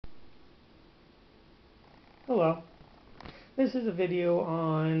Hello. This is a video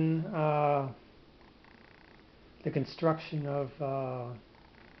on the construction of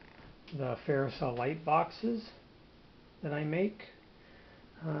the Ferrocell light boxes that I make.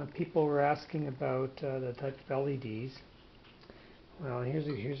 People were asking about the type of LEDs. Well, here's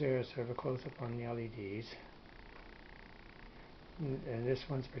a sort of a close-up on the LEDs. And this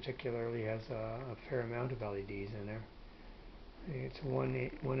one's particularly has a fair amount of LEDs in there. It's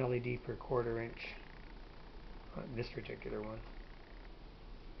one LED per quarter-inch. This particular one.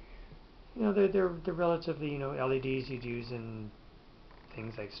 They're relatively, LEDs you'd use in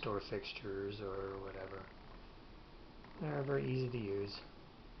things like store fixtures or whatever. They're very easy to use.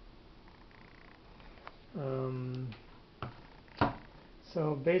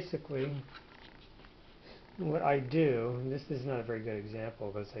 So basically, what I do, and this is not a very good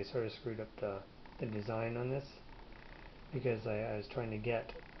example because I sort of screwed up the design on this, because I was trying to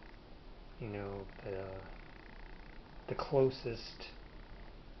get, the closest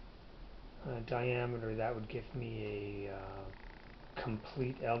diameter that would give me a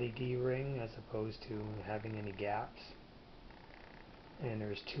complete LED ring as opposed to having any gaps. And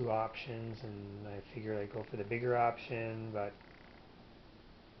there's two options, and I figured I'd go for the bigger option, but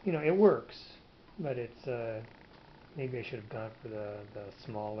it works, but it's maybe I should have gone for the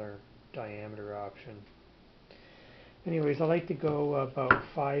smaller diameter option. Anyways, I like to go about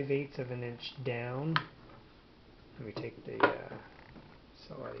 5/8 of an inch down. Let me take the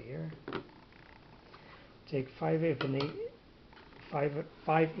cell out of here. Take 5/8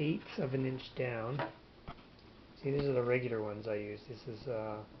 of an inch down. See, these are the regular ones I use. This is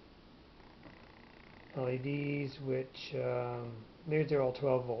LEDs, which they're all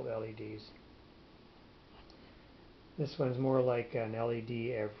 12-volt LEDs. This one's more like an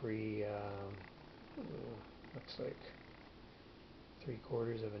LED every looks like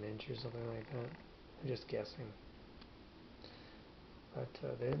 3/4 of an inch or something like that. I'm just guessing, but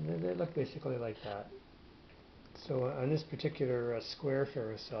they look basically like that. So on this particular square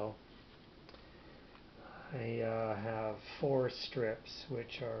Ferrocell, I have 4 strips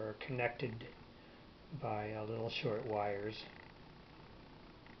which are connected by little short wires,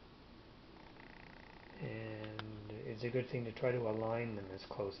 and it's a good thing to try to align them as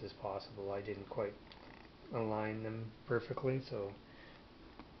close as possible. I didn't quite align them perfectly, so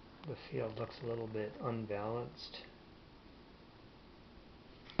the field looks a little bit unbalanced.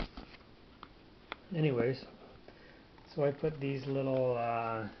 Anyways, so I put these little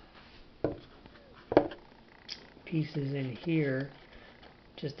pieces in here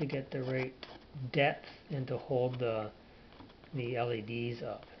just to get the right depth and to hold the LEDs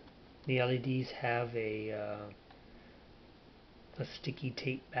up. The LEDs have a sticky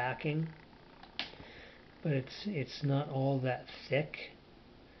tape backing, but it's not all that thick.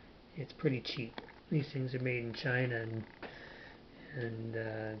 It's pretty cheap. These things are made in China, and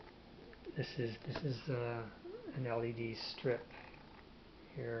this is an LED strip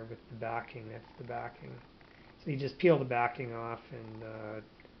here with the backing. That's the backing. So you just peel the backing off and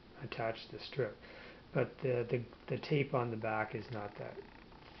attach the strip. But the tape on the back is not that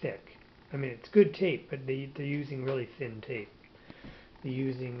thick. I mean, it's good tape, but they're using really thin tape. They're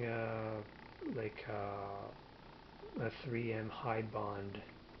using like a 3M high bond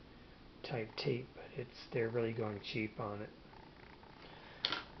type tape, but they're really going cheap on it.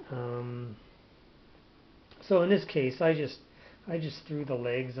 So in this case, I just threw the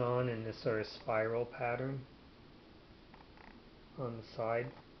legs on in this sort of spiral pattern on the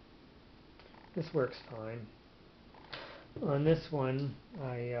side. This works fine. On this one,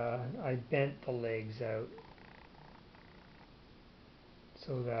 I bent the legs out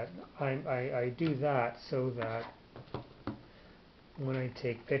so that I do that so that when I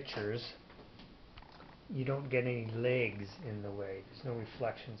take pictures, you don't get any legs in the way. There's no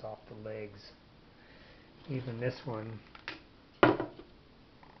reflections off the legs. Even this one,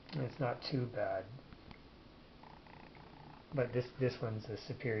 it's not too bad. But this one's a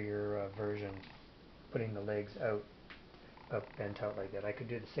superior version, putting the legs out, bent out like that. I could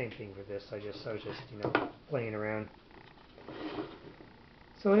do the same thing for this. I was just playing around.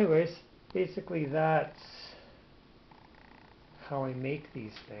 So anyways, basically that's how I make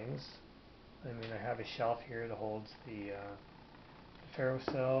these things. I mean, I have a shelf here that holds the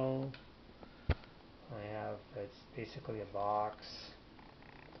Ferrocell. It's basically a box.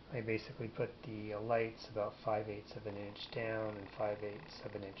 I basically put the lights about 5/8 of an inch down and 5/8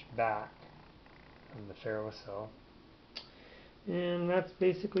 of an inch back from the Ferrocell. And that's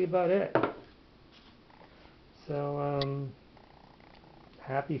basically about it. So,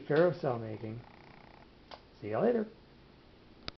 happy Ferrocell making. See you later.